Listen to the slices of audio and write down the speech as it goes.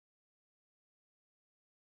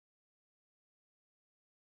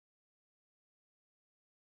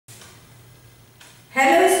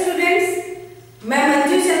Hello students, मैं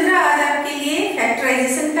मंजू चंद्रा आज आपके लिए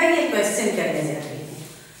फैक्टराइजेशन का ये क्वेश्चन करने जा रही हूँ।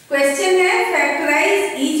 क्वेश्चन है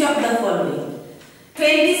factorise each of the following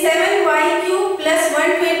 27y³ +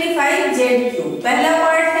 125z³ पहला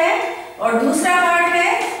पार्ट है और दूसरा पार्ट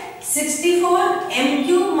है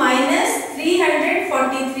 64m³ -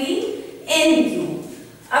 343n³।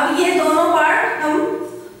 अब ये दोनों पार्ट हम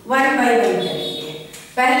 1 by 1 करेंगे।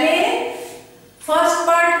 पहले फर्स्ट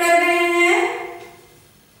पार्ट कर रहे हैं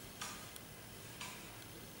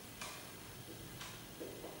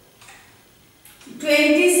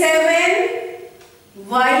 27y³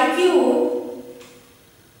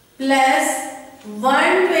 +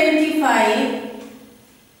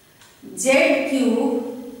 125z³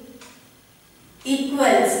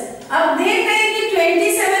 इक्वल्स। अब देख रहे हैं कि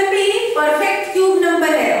 27 भी परफेक्ट क्यूब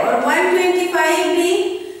नंबर है और 125 भी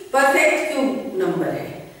परफेक्ट क्यूब नंबर है।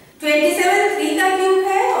 27 3 का क्यूब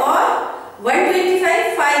है और 125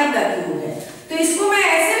 5 का क्यूब है। तो इसको मैं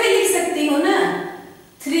ऐसे भी लिख सकती हूँ ना,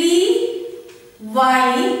 3y³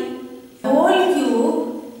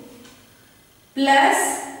 +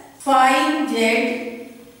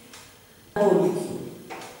 5z³।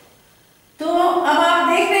 तो अब आप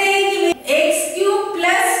देख रहे हैं कि x³ +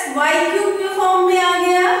 y³ के फॉर्म में आ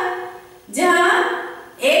गया, जहां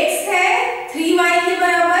x है 3y के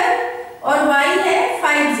बराबर और y है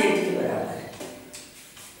 5z के बराबर।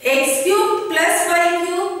 x³ +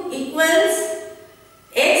 y³ equals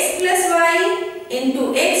x + y ×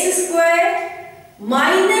 x²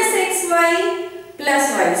 -xy +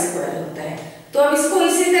 y² होता है। तो अब इसको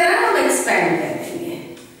इसी तरह हम एक्सपेंड कर देंगे,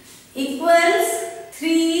 equals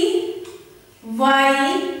 3y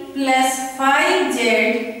 + 5z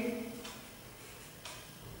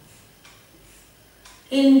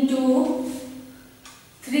 ×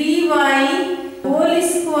 3y² -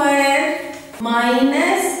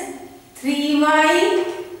 3y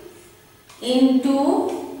 ×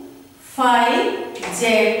 5z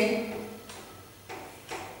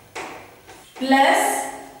 +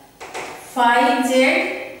 5z²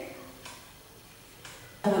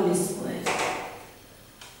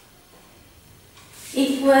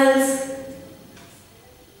 equals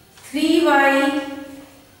 3y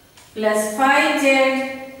 + 5z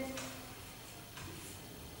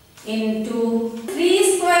 ×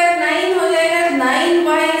 3² 9 हो जाएगा,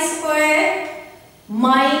 9y² -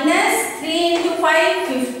 3 × 5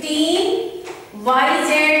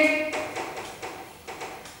 15yz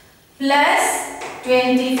 +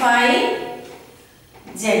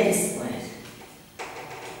 25z²।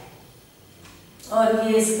 और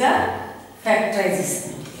ये इसका फैक्टराइजेशन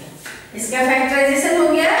हो गया। इसका फैक्टराइजेशन हो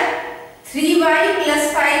गया 3y +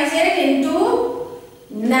 5z ×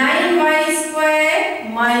 9y²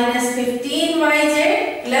 - 15yz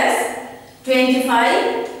 +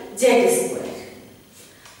 25z²।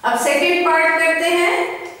 अब सेकेंड पार्ट करते हैं।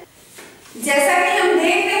 जैसा कि हम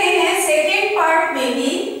देख रहे हैं सेकेंड पार्ट में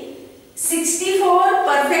भी 64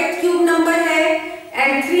 परफेक्ट क्यूब नंबर है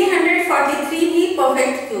एंड 343 भी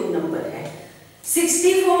परफेक्ट क्यूब नंबर है।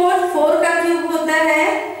 64 4 का क्यूब होता है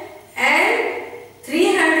एंड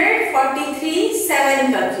 343 7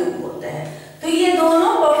 का क्यूब होता है। तो ये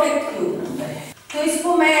दोनों परफेक्ट क्यूब नंबर है। तो इसको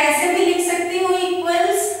मैं ऐसे भी लिख सकती हूँ,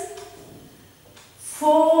 इक्वल्स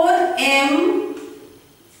 4m³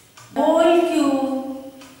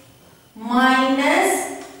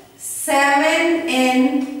 -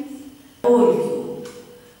 7n³।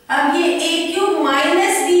 अब ये a³ -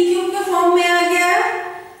 b³ के फॉर्म में आ गया।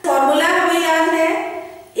 फॉर्मूला हमें याद है,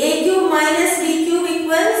 a³ - b³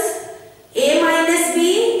 equals a - b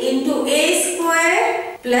 × a²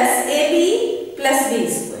 + ab + b²।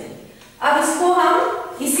 अब इसको हम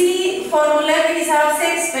इसी फॉर्मूला के हिसाब से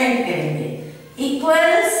एक्सपेंड करेंगे,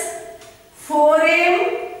 equals 4m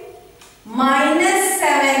 -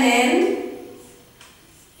 7n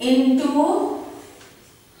 ×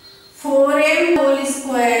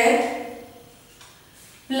 4m²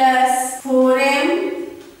 + 4m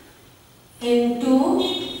 ×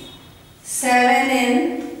 7n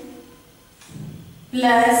 +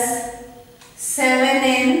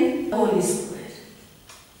 7n²।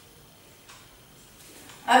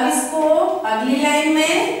 अब इसको अगली लाइन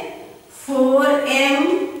में 4m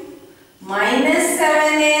 -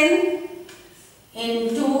 7n ×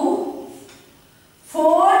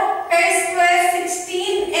 4 का स्क्वायर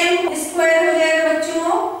 16m² हो जाएगा बच्चों,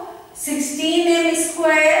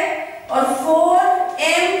 16m² और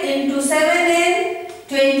 4m × 7n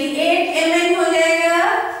 28mn हो जाएगा,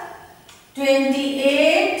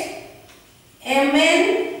 28mn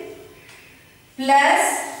 +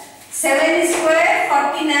 7²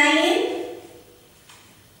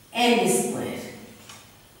 49n²।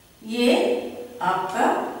 ये आपका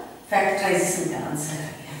फैक्टराइजेशन का आंसर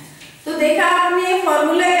आ गया। तो देखा आपने,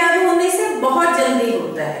 फॉर्मूला याद होने से बहुत जल्दी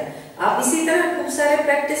होता है। आप इसी तरह खूब सारे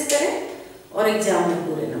प्रैक्टिस करें और एग्जाम में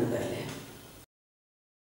पूरे नंबर